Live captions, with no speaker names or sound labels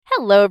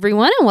Hello,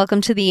 everyone, and welcome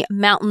to the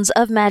Mountains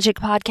of Magic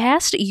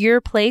podcast,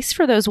 your place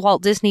for those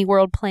Walt Disney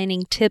World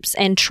planning tips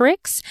and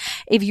tricks.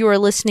 If you are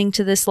listening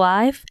to this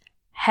live,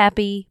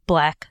 happy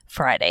Black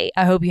Friday.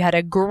 I hope you had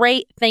a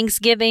great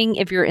Thanksgiving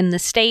if you're in the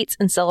States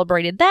and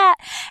celebrated that,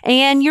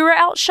 and you were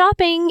out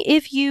shopping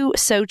if you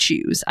so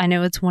choose. I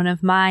know it's one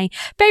of my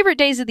favorite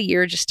days of the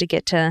year just to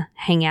get to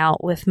hang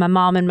out with my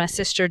mom and my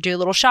sister, do a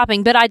little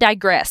shopping, but I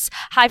digress.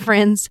 Hi,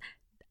 friends.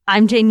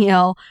 I'm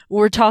Danielle.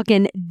 We're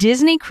talking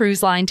Disney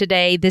Cruise Line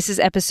today. This is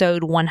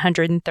episode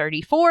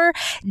 134,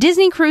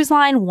 Disney Cruise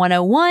Line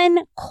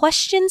 101,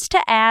 questions to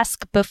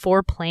ask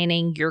before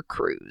planning your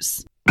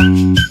cruise.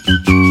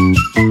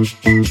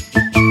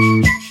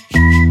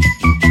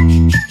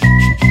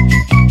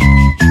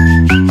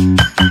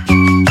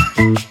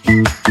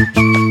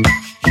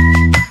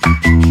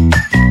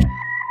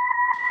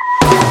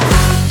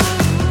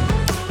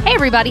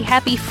 Everybody,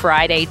 happy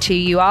Friday to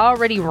you. I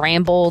already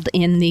rambled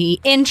in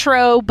the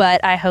intro, but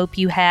I hope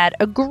you had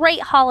a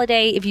great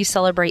holiday if you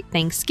celebrate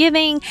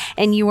Thanksgiving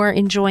and you are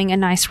enjoying a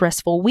nice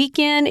restful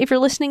weekend. If you're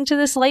listening to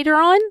this later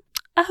on,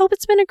 I hope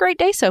it's been a great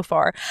day so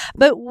far.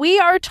 But we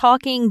are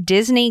talking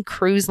Disney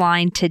Cruise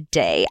Line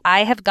today.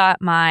 I have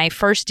got my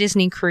first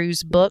Disney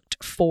cruise booked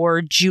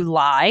for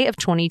July of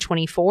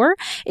 2024.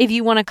 If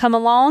you want to come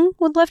along,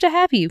 would love to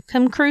have you.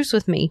 Come cruise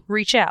with me.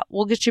 Reach out.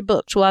 We'll get you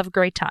booked. We'll have a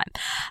great time.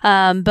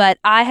 But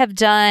I have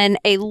done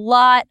a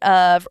lot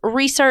of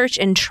research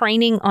and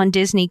training on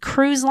Disney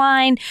Cruise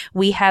Line.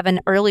 We have an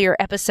earlier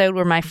episode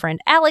where my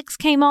friend Alex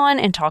came on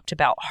and talked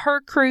about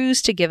her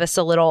cruise to give us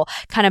a little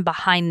kind of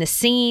behind the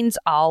scenes.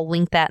 I'll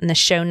link that in the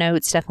show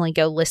notes. Definitely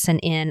go listen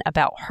in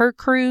about her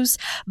cruise.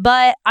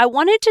 But I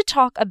wanted to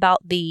talk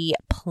about the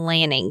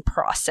planning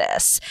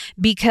process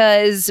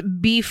because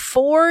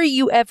before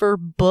you ever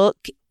book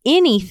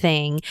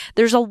anything,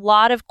 there's a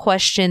lot of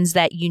questions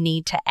that you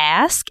need to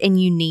ask and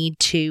you need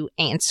to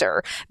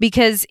answer.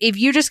 Because if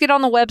you just get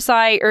on the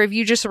website or if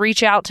you just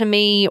reach out to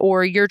me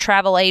or your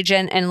travel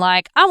agent and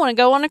like, I want to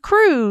go on a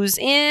cruise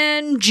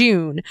in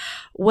June,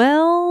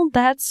 well,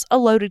 that's a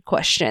loaded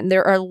question.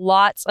 There are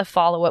lots of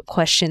follow-up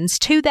questions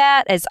to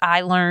that, as I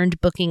learned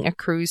booking a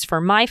cruise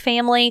for my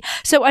family.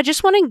 So I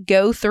just want to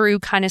go through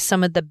kind of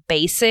some of the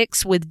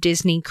basics with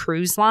Disney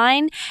Cruise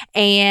Line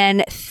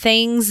and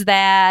things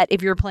that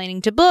if you're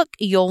planning to book,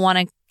 you'll want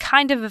to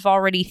kind of have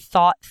already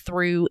thought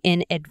through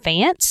in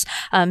advance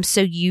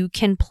so you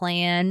can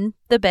plan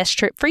the best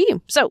trip for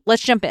you. So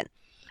let's jump in.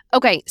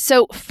 Okay,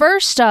 so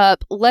first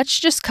up, let's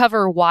just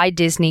cover why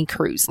Disney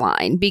Cruise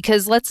Line,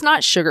 because let's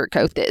not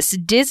sugarcoat this.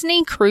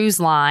 Disney Cruise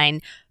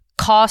Line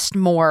cost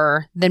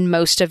more than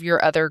most of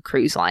your other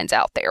cruise lines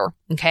out there.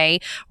 Okay,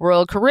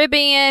 Royal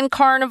Caribbean,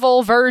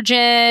 Carnival,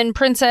 Virgin,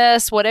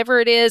 Princess, whatever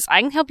it is,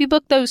 I can help you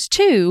book those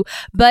too,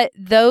 but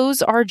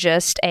those are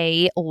just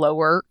a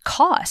lower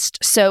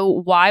cost. So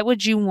why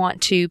would you want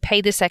to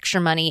pay this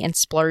extra money and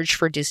splurge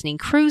for Disney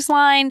Cruise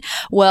Line?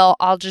 Well,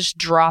 I'll just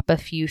drop a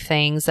few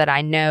things that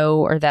I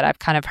know or that I've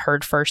kind of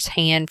heard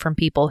firsthand from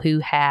people who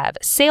have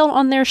sailed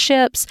on their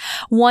ships.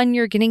 One,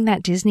 you're getting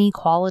that Disney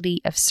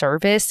quality of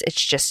service.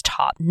 It's just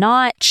top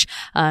notch.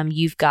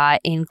 You've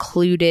got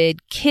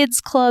included kids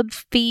club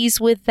fees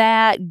with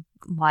that,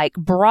 like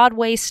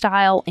Broadway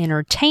style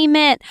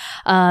entertainment,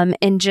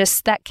 and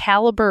just that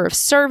caliber of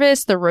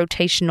service. The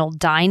rotational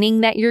dining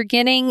that you're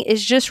getting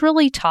is just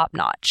really top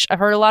notch. I've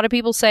heard a lot of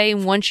people say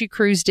once you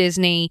cruise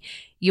Disney,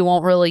 you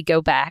won't really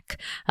go back.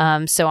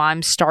 So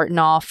I'm starting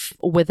off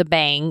with a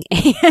bang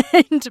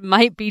and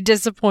might be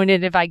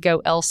disappointed if I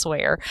go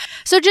elsewhere.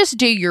 So just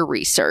do your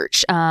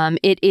research.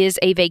 It is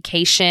a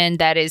vacation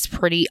that is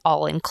pretty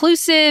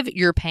all-inclusive.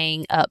 You're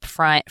paying up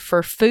front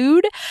for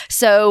food.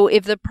 So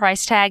if the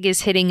price tag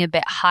is hitting a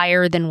bit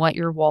higher than what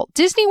your Walt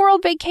Disney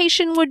World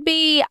vacation would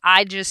be,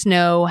 I just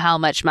know how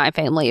much my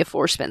family of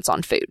four spends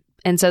on food.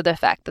 And so the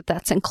fact that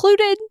that's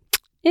included,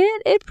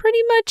 it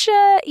pretty much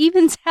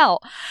evens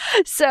out.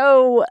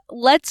 So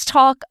let's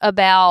talk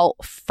about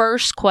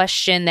first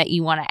question that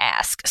you want to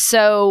ask.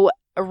 So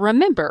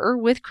remember,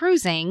 with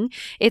cruising,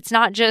 it's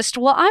not just,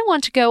 well, I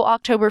want to go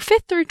October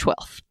 5th through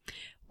 12th.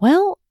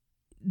 Well,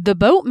 the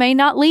boat may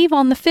not leave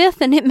on the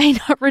 5th and it may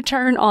not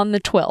return on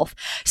the 12th.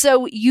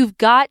 So you've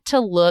got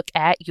to look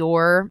at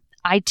your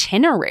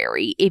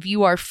itinerary. If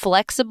you are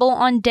flexible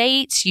on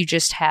dates, you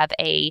just have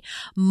a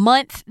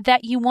month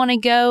that you want to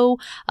go,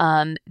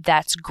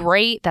 that's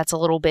great. That's a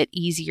little bit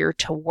easier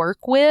to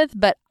work with.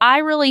 But I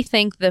really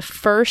think the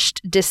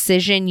first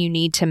decision you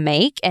need to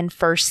make and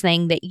first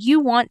thing that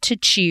you want to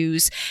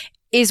choose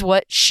is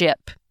what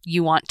ship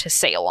you want to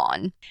sail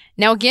on.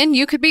 Now, again,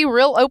 you could be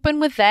real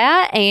open with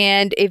that.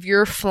 And if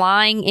you're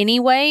flying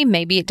anyway,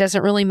 maybe it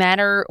doesn't really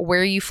matter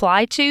where you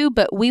fly to,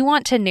 but we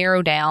want to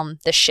narrow down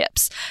the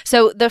ships.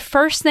 So the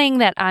first thing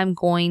that I'm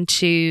going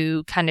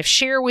to kind of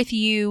share with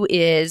you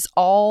is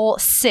all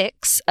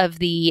 6 of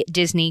the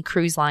Disney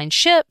Cruise Line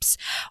ships,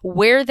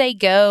 where they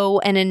go.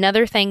 And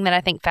another thing that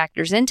I think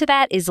factors into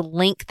that is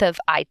length of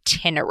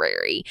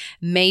itinerary.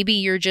 Maybe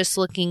you're just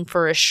looking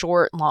for a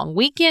short, long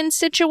weekend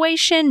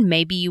situation.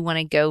 Maybe you want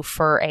to go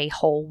for a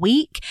whole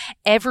week.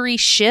 Every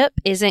ship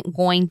isn't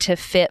going to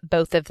fit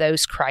both of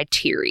those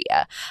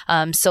criteria.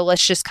 So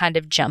let's just kind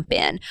of jump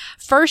in.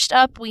 First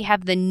up, we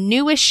have the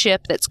newest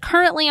ship that's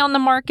currently on the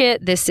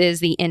market. This is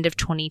the end of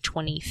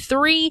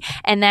 2023,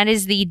 and that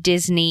is the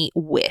Disney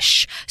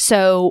Wish.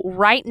 So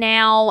right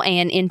now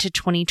and into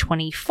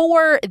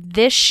 2024,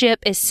 this ship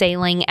is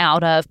sailing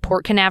out of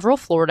Port Canaveral,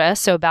 Florida,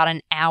 so about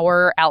an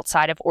hour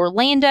outside of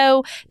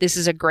Orlando. This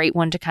is a great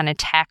one to kind of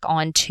tack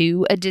on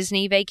to a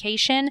Disney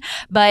vacation,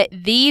 but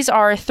these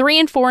are 3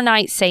 and 4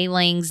 night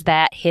sailings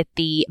that hit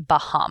the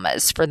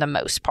Bahamas for the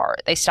most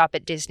part. They stop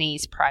at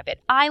Disney's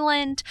private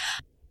island,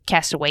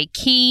 Castaway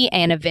Cay,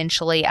 and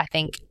eventually I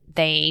think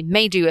they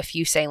may do a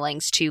few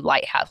sailings to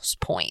Lighthouse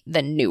Point,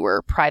 the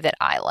newer private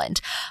island.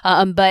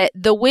 But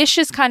the Wish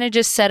is kind of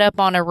just set up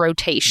on a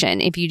rotation.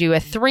 If you do a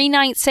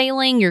 3-night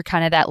sailing, you're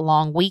kind of that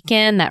long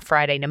weekend, that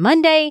Friday to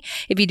Monday.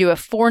 If you do a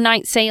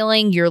 4-night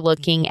sailing, you're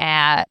looking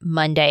at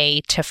Monday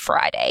to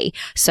Friday.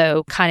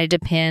 So kind of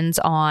depends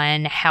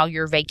on how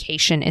your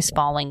vacation is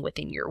falling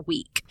within your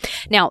week.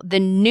 Now, the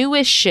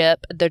newest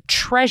ship, the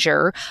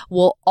Treasure,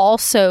 will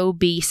also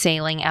be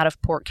sailing out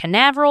of Port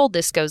Canaveral.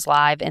 This goes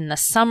live in the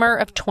summer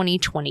of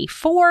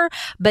 2024,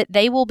 but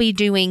they will be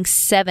doing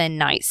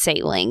 7-night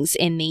sailings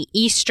in the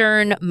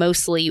eastern,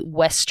 mostly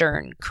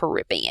western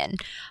Caribbean.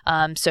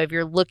 So if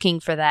you're looking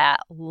for that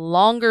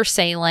longer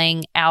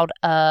sailing out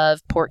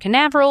of Port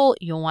Canaveral,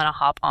 you'll want to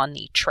hop on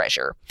the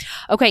Treasure.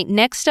 Okay,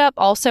 next up,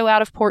 also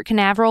out of Port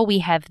Canaveral, we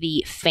have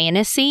the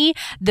Fantasy.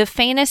 The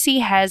Fantasy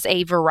has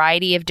a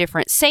variety of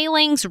different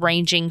sailings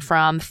ranging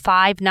from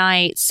 5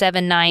 nights,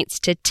 7 nights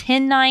to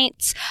 10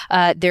 nights.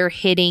 They're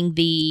hitting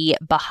the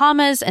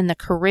Bahamas and the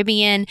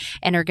Caribbean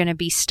and are going to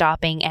be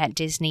stopping at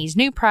Disney's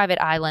new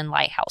private island,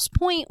 Lighthouse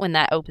Point, when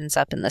that opens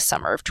up in the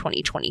summer of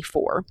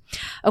 2024.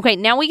 Okay,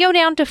 now we go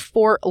down to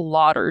Fort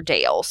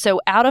Lauderdale. So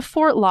out of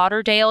Fort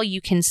Lauderdale, you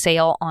can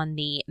sail on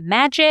the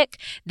Magic.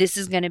 This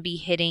is going to be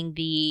hitting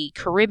the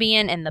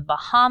Caribbean and the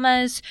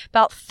Bahamas,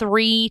 about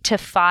 3 to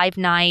 5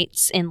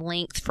 nights in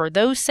length for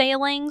those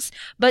sailings.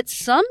 But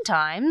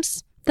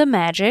sometimes the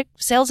Magic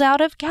sails out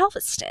of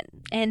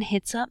Galveston and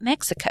hits up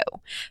Mexico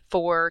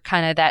for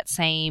kind of that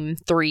same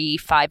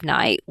 3-5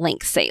 night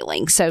length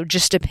sailing. So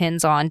just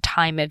depends on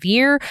time of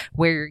year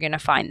where you're going to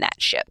find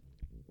that ship.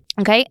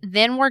 Okay,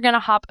 then we're going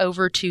to hop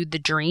over to the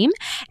Dream,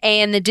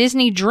 and the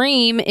Disney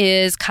Dream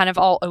is kind of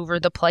all over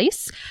the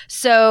place.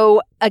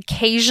 So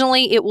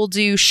occasionally it will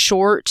do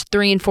short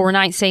 3 and 4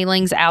 night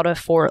sailings out of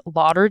Fort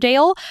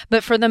Lauderdale,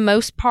 but for the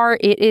most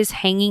part it is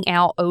hanging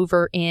out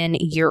over in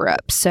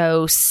Europe.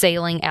 So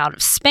sailing out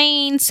of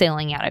Spain,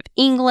 sailing out of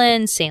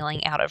England,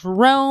 sailing out of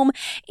Rome,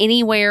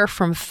 anywhere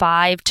from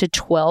 5 to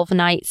 12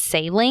 night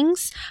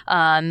sailings,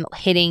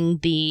 hitting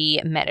the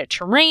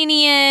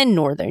Mediterranean,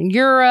 Northern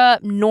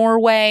Europe,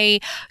 Norway.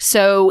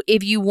 So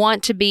if you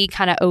want to be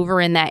kind of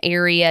over in that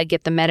area,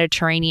 get the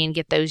Mediterranean,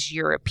 get those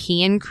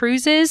European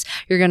cruises,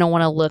 you're going to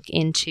want to look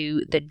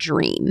into the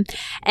Dream.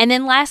 And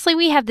then lastly,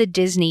 we have the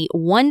Disney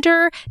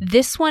Wonder.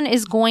 This one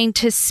is going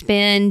to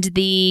spend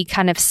the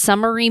kind of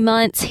summery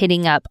months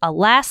hitting up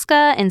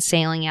Alaska and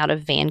sailing out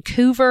of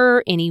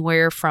Vancouver,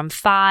 anywhere from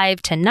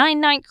 5 to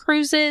 9 night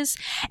cruises.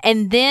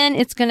 And then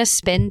it's going to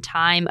spend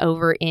time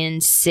over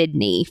in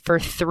Sydney for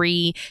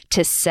 3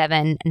 to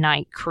 7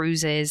 night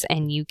cruises,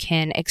 and you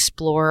can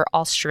explore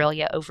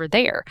Australia over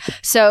there.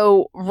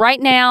 So right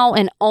now,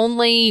 and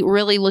only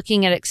really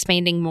looking at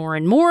expanding more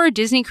and more,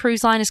 Disney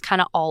Cruise Line is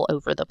kind of all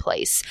over the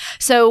place.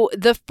 So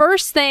the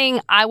first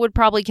thing I would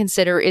probably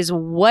consider is,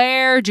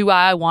 where do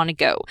I want to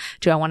go?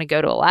 Do I want to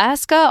go to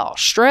Alaska,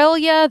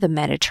 Australia, the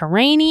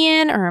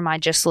Mediterranean, or am I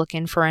just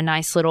looking for a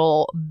nice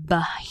little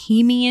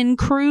Bahamian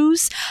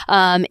cruise?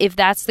 If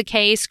that's the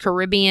case,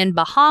 Caribbean,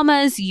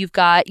 Bahamas, you've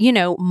got,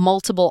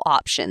 multiple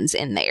options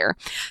in there.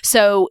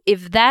 So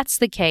if that's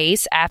the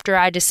case, after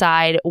I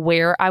decide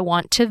where I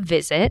want to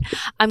visit,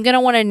 I'm going to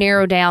want to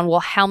narrow down, well,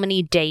 how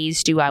many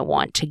days do I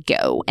want to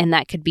go? And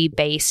that could be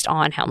based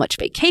on how much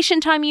vacation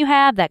time you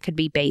have. That could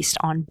be based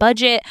on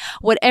budget.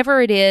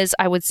 Whatever it is,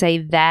 I would say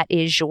that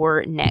is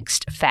your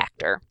next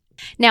factor.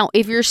 Now,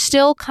 if you're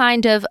still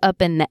kind of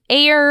up in the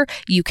air,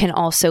 you can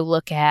also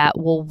look at,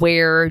 well,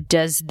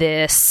 where's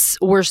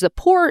the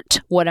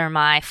port? What am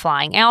I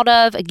flying out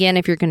of? Again,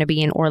 if you're going to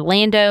be in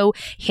Orlando,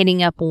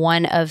 hitting up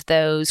one of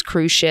those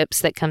cruise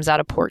ships that comes out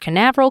of Port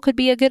Canaveral could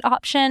be a good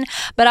option.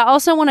 But I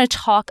also want to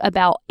talk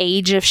about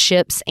age of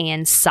ships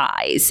and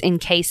size, in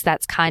case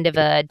that's kind of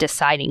a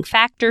deciding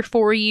factor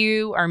for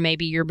you, or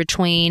maybe you're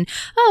between,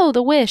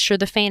 the Wish or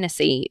the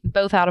Fantasy,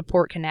 both out of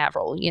Port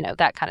Canaveral,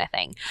 that kind of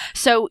thing.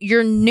 So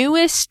your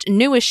newest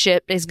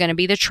ship is going to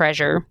be the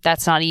Treasure.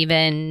 That's not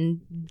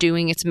even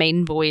doing its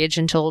maiden voyage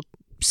until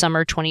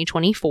summer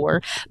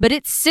 2024. But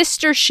its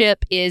sister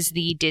ship is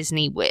the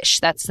Disney Wish.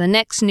 That's the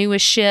next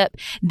newest ship.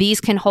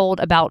 These can hold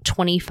about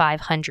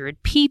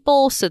 2,500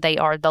 people, so they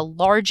are the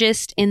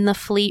largest in the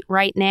fleet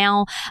right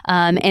now,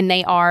 and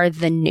they are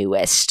the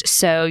newest.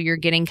 So you're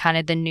getting kind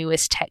of the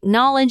newest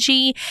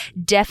technology.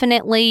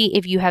 Definitely,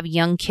 if you have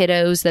young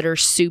kiddos that are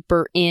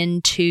super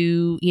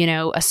into,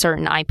 a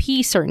certain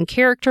IP, certain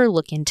character,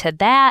 look into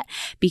that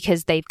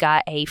because they've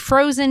got a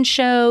Frozen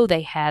show.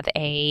 They have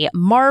a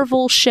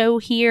Marvel show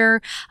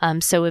here.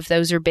 So if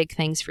those are big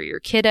things for your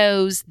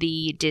kiddos,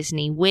 the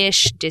Disney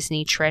Wish,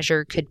 Disney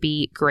Treasure could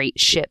be great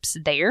ships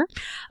there.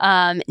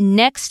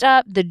 Next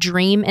up, the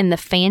Dream and the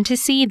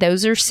Fantasy.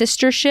 Those are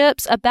sister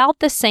ships, about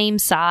the same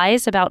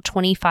size, about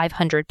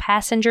 2,500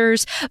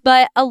 passengers,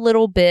 but a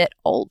little bit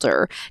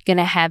older. Going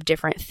to have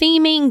different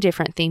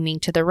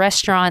theming to the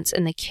restaurants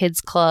and the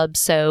kids club.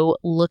 So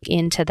look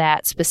into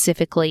that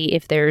specifically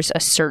if there's a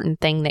certain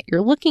thing that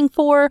you're looking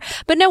for.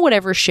 But know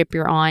whatever ship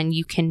you're on,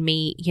 you can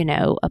meet,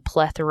 a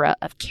plethora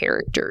of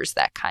characters,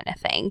 that kind of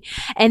thing.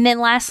 And then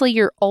lastly,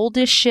 your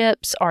oldest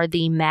ships are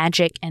the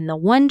Magic and the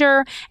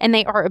Wonder, and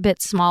they are a bit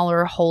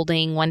smaller,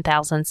 holding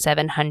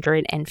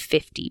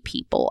 1,750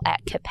 people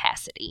at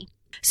capacity.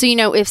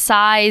 So, if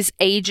size,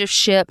 age of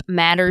ship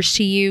matters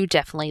to you,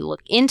 definitely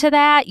look into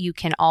that. You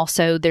can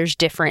also, there's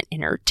different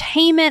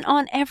entertainment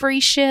on every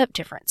ship,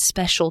 different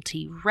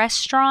specialty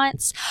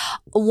restaurants.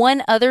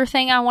 One other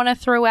thing I want to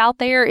throw out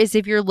there is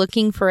if you're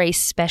looking for a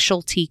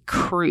specialty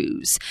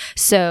cruise.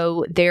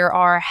 So there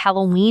are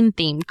Halloween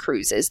themed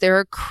cruises. There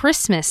are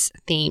Christmas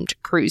themed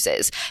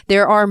cruises.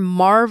 There are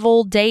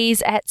Marvel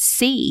Days at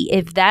Sea.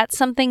 If that's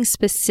something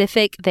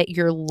specific that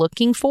you're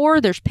looking for,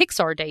 there's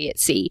Pixar Day at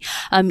Sea.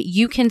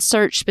 You can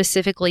search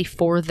specifically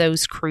for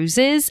those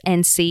cruises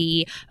and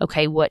see,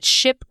 okay, what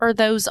ship are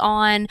those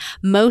on?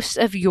 Most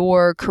of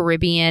your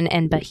Caribbean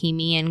and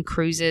Bahamian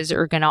cruises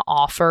are going to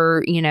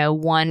offer,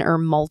 one or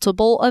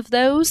multiple of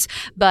those.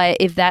 But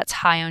if that's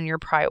high on your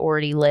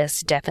priority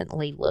list,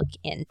 definitely look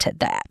into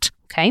that.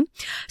 Okay,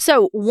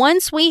 so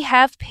once we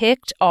have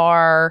picked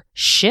our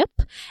ship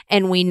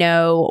and we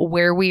know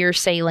where we are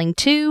sailing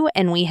to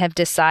and we have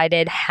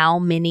decided how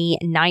many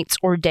nights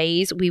or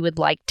days we would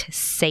like to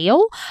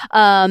sail,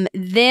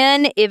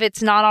 then if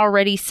it's not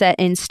already set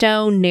in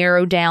stone,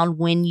 narrow down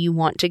when you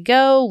want to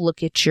go,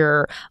 look at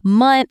your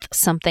month,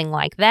 something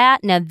like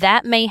that. Now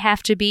that may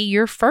have to be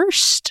your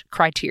first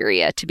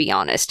criteria, to be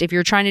honest. If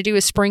you're trying to do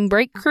a spring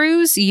break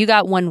cruise, you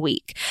got 1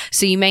 week.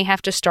 So you may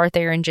have to start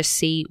there and just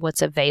see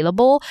what's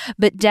available.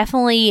 But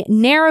definitely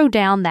narrow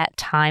down that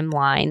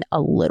timeline a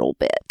little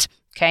bit.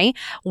 Okay,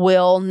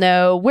 we'll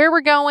know where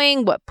we're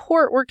going, what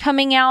port we're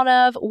coming out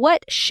of,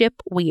 what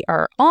ship we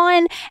are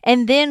on,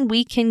 and then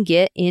we can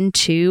get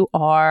into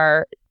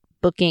our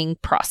booking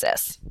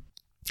process.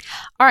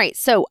 All right,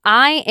 so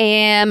I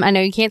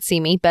know you can't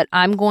see me, but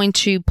I'm going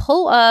to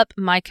pull up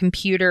my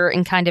computer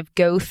and kind of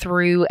go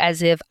through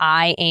as if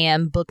I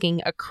am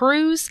booking a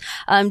cruise,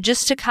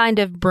 just to kind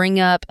of bring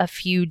up a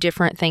few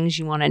different things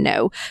you want to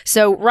know.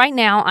 So right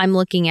now I'm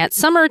looking at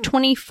summer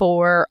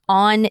 24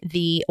 on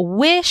the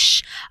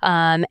Wish,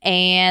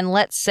 and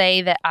let's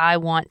say that I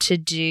want to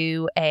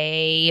do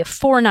a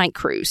 4-night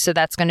cruise. So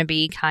that's going to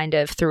be kind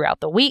of throughout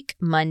the week,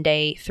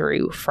 Monday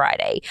through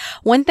Friday.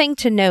 One thing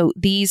to note,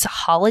 these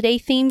holiday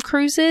themed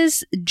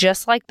cruises,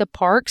 just like the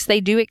parks, they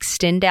do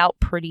extend out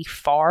pretty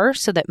far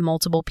so that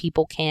multiple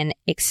people can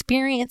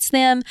experience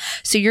them.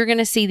 So you're going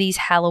to see these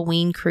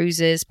Halloween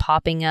cruises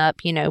popping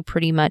up,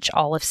 pretty much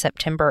all of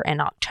September and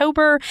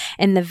October,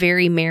 and the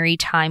very merry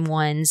time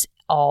ones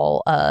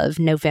all of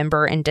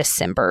November and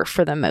December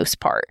for the most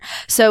part.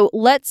 So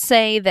let's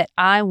say that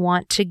I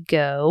want to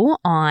go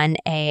on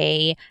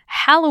a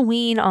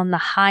Halloween on the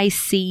High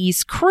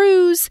Seas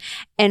cruise,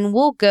 and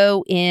we'll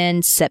go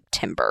in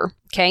September.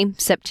 Okay,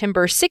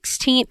 September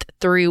 16th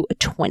through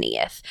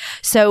 20th.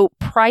 So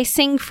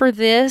pricing for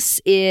this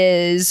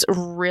is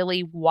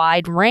really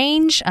wide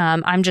range.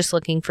 I'm just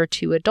looking for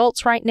 2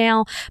 adults right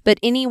now, but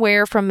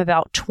anywhere from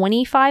about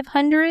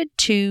 $2,500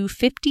 to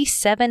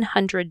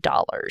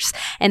 $5,700.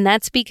 And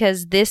that's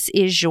because this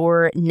is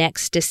your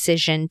next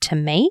decision to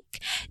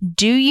make.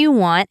 Do you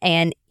want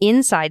an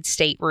inside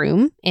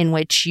stateroom in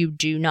which you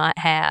do not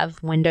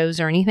have windows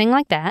or anything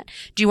like that?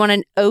 Do you want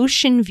an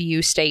ocean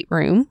view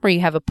stateroom where you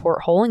have a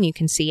porthole and you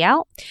can see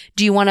out?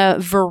 Do you want a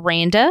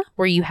veranda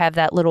where you have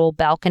that little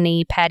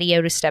balcony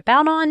patio to step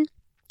out on?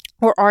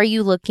 Or are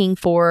you looking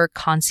for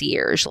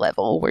concierge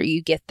level where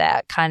you get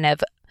that kind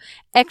of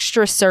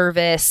extra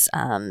service,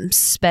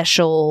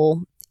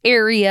 special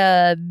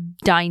area,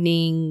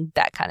 dining,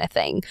 that kind of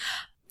thing?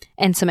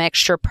 And some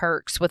extra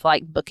perks with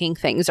like booking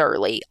things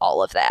early,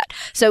 all of that.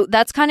 So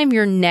that's kind of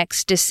your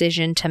next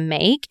decision to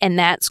make. And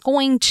that's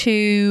going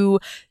to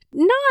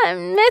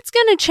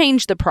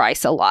change the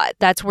price a lot.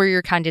 That's where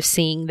you're kind of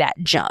seeing that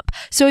jump.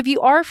 So if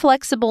you are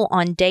flexible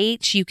on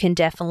dates, you can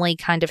definitely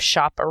kind of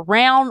shop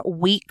around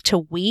week to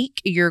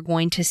week. You're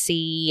going to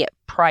see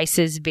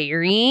prices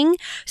varying.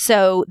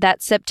 So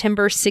that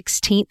September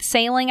 16th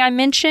sailing I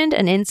mentioned,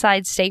 an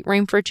inside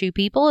stateroom for 2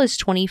 people is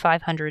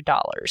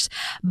 $2,500.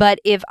 But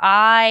if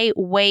I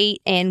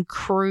wait and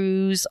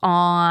cruise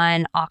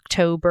on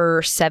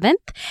October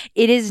 7th,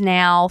 it is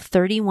now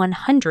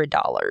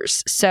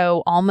 $3,100.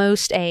 So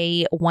almost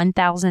a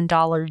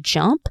 $1,000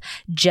 jump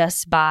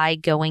just by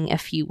going a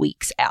few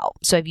weeks out.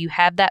 So if you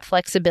have that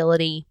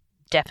flexibility,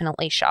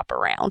 definitely shop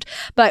around.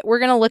 But we're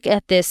going to look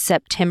at this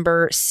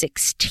September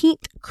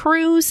 16th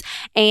cruise,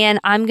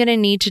 and I'm going to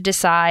need to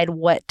decide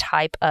what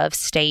type of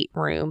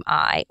stateroom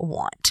I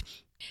want.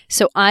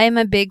 So I am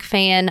a big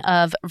fan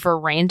of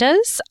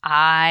verandas.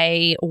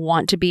 I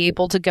want to be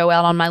able to go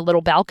out on my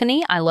little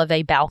balcony. I love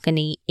a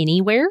balcony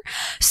anywhere.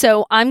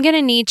 So I'm going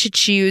to need to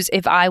choose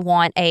if I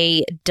want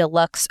a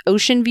deluxe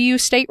ocean view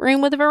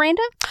stateroom with a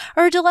veranda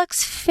or a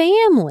deluxe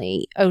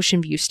family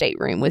ocean view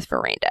stateroom with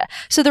veranda.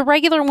 So the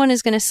regular one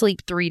is going to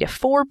sleep 3 to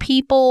 4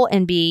 people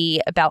and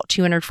be about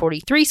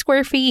 243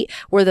 square feet,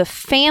 where the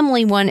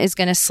family one is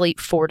going to sleep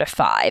 4 to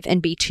 5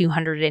 and be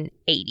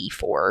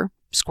 284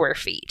 square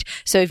feet.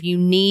 So if you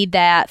need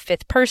that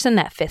 5th person,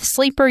 that 5th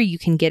sleeper, you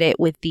can get it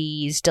with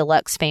these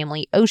deluxe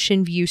family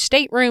ocean view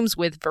staterooms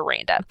with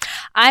veranda.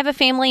 I have a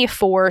family of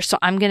 4, so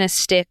I'm going to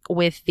stick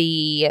with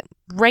the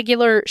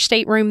regular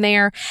stateroom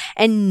there.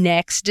 And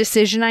next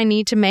decision I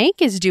need to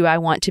make is, do I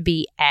want to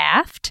be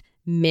aft,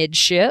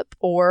 midship,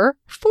 or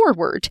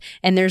forward?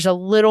 And there's a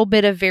little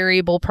bit of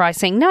variable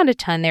pricing, not a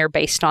ton there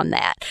based on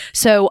that.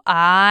 So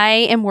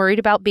I am worried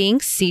about being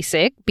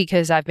seasick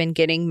because I've been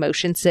getting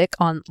motion sick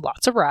on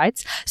lots of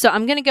rides. So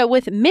I'm going to go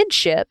with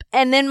midship.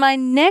 And then my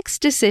next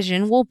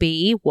decision will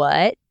be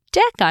what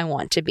deck I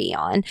want to be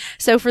on.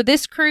 So for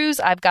this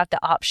cruise, I've got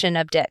the option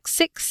of deck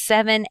 6,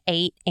 7,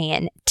 8,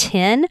 and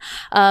 10.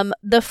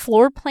 The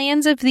floor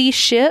plans of these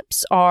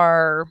ships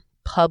are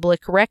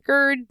public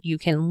record. You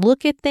can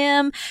look at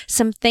them.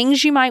 Some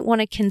things you might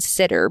want to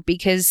consider,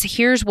 because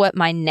here's what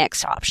my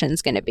next option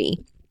is going to be.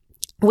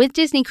 With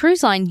Disney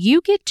Cruise Line,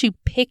 you get to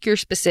pick your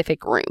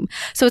specific room.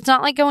 So it's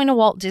not like going to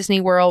Walt Disney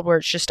World where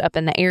it's just up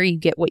in the air, you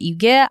get what you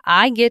get.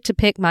 I get to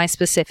pick my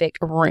specific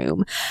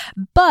room.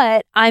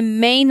 But I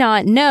may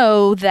not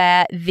know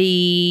that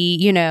the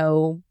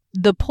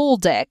pool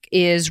deck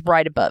is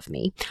right above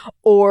me,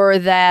 or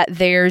that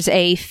there's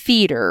a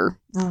feeder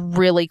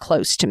really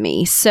close to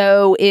me.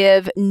 So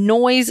if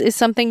noise is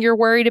something you're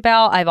worried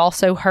about, I've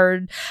also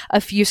heard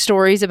a few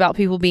stories about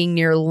people being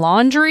near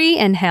laundry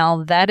and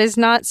how that is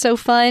not so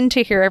fun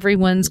to hear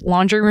everyone's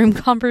laundry room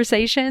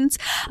conversations.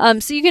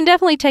 So you can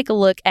definitely take a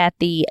look at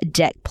the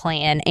deck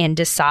plan and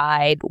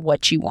decide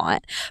what you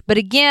want. But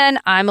again,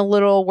 I'm a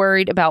little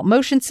worried about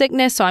motion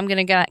sickness, so I'm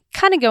going to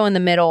kind of go in the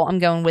middle. I'm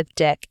going with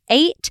deck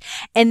 8,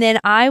 and then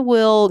I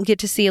will get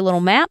to see a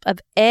little map of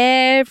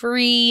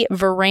every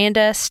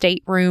veranda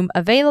stateroom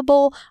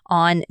available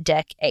on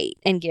deck 8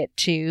 and get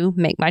to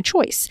make my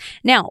choice.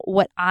 Now,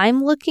 what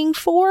I'm looking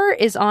for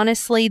is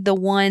honestly the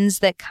ones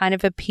that kind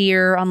of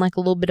appear on like a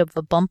little bit of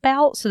a bump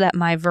out, so that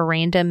my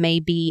veranda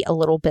may be a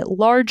little bit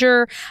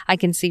larger. I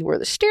can see where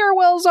the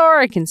stairwells are.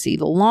 I can see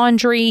the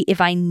laundry. If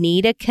I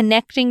need a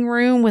connecting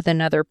room with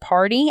another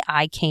party,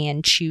 I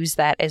can choose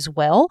that as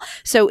well.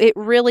 So it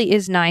really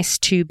is nice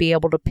to be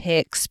able to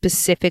pick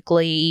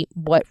specifically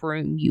what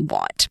room you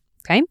want.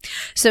 Okay,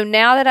 so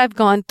now that I've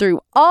gone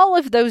through all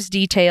of those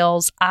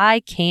details, I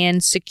can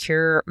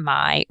secure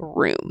my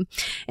room.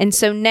 And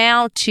so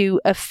now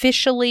to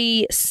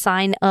officially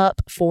sign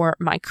up for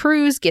my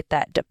cruise, get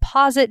that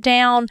deposit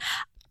down,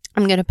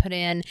 I'm going to put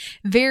in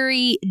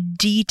very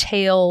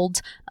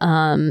detailed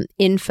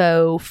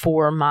info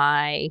for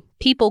my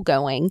people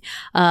going.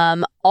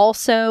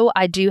 Also,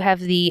 I do have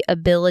the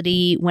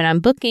ability when I'm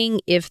booking,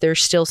 if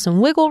there's still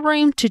some wiggle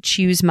room, to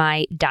choose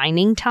my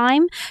dining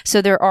time.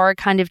 So there are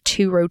kind of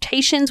 2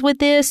 rotations with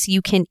this. You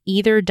can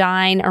either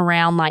dine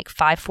around like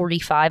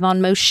 5:45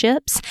 on most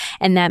ships,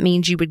 and that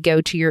means you would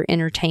go to your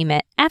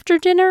entertainment after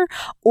dinner,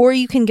 or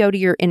you can go to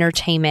your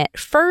entertainment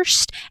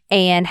first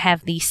and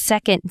have the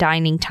second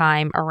dining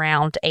time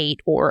around 8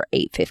 or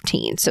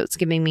 8:15. So it's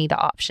giving me the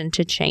option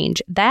to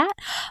change that.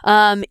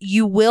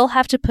 You will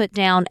have to put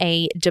down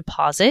a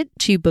deposit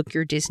to book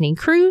your Disney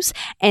cruise,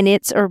 and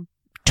it's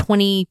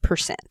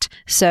 20%.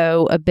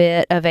 So a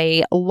bit of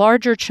a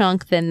larger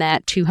chunk than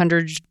that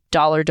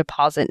 $200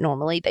 deposit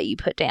normally that you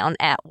put down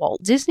at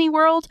Walt Disney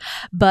World,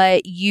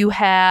 but you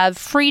have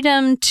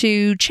freedom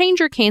to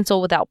change or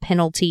cancel without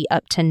penalty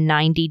up to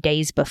 90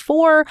 days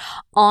before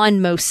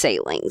on most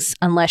sailings,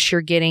 unless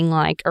you're getting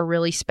like a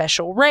really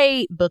special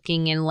rate,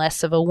 booking in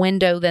less of a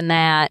window than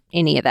that,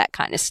 any of that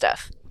kind of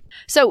stuff.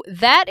 So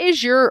that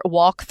is your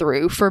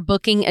walkthrough for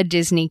booking a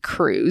Disney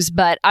cruise.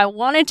 But I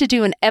wanted to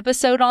do an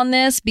episode on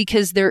this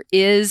because there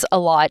is a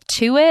lot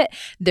to it.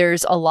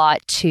 There's a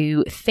lot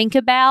to think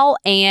about.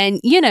 And,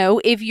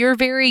 if you're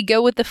very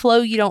go with the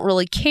flow, you don't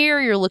really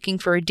care, you're looking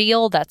for a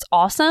deal, that's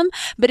awesome.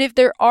 But if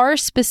there are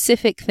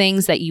specific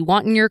things that you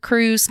want in your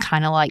cruise,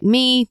 kind of like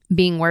me,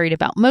 being worried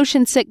about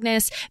motion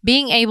sickness,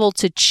 being able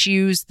to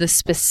choose the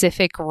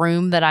specific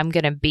room that I'm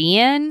going to be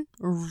in,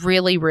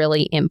 really,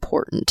 really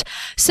important.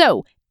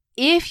 So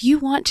if you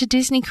want to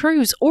Disney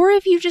cruise, or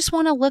if you just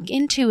want to look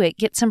into it,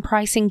 get some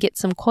pricing, get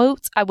some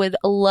quotes, I would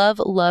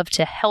love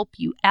to help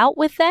you out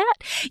with that.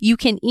 You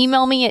can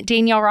email me at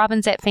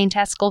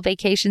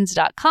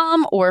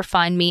daniellerobbins@fantasticalvacations.com or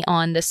find me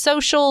on the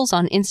socials,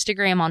 on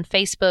Instagram, on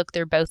Facebook.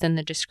 They're both in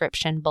the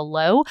description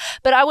below.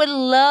 But I would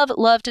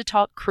love to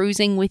talk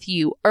cruising with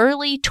you.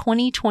 Early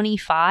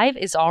 2025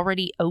 is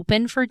already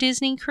open for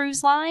Disney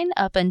Cruise Line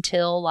up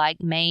until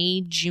like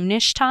May,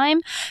 June-ish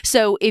time.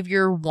 So if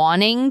you're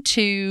wanting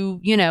to,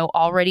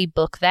 already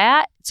book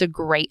that, it's a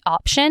great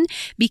option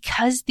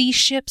because these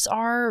ships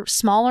are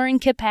smaller in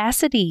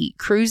capacity.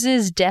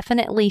 Cruises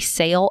definitely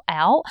sell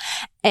out.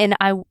 And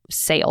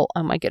sell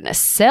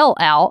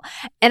out.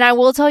 And I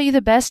will tell you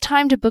the best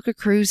time to book a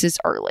cruise is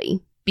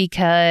early,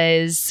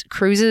 because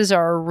cruises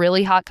are a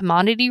really hot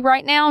commodity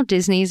right now.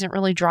 Disney isn't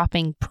really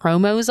dropping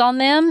promos on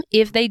them.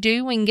 If they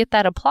do, we can get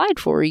that applied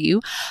for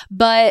you.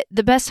 But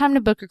the best time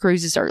to book a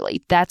cruise is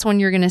early. That's when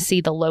you're going to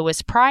see the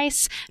lowest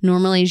price.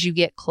 Normally, as you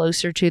get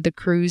closer to the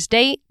cruise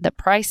date, the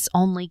price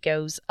only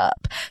goes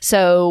up.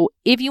 So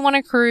if you want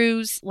to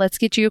cruise, let's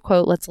get you a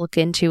quote. Let's look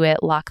into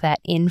it, lock that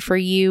in for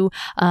you.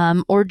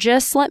 Or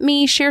just let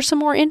me share some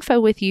more info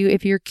with you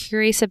if you're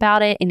curious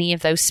about it, any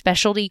of those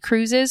specialty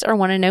cruises, or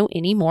want to know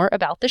any more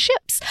about the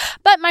ships.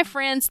 But my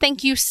friends,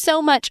 thank you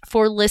so much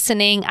for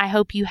listening. I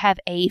hope you have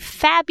a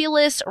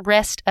fabulous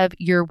rest of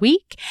your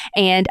week,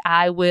 and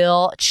I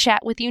will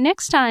chat with you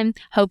next time.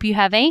 Hope you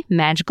have a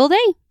magical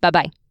day.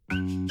 Bye-bye.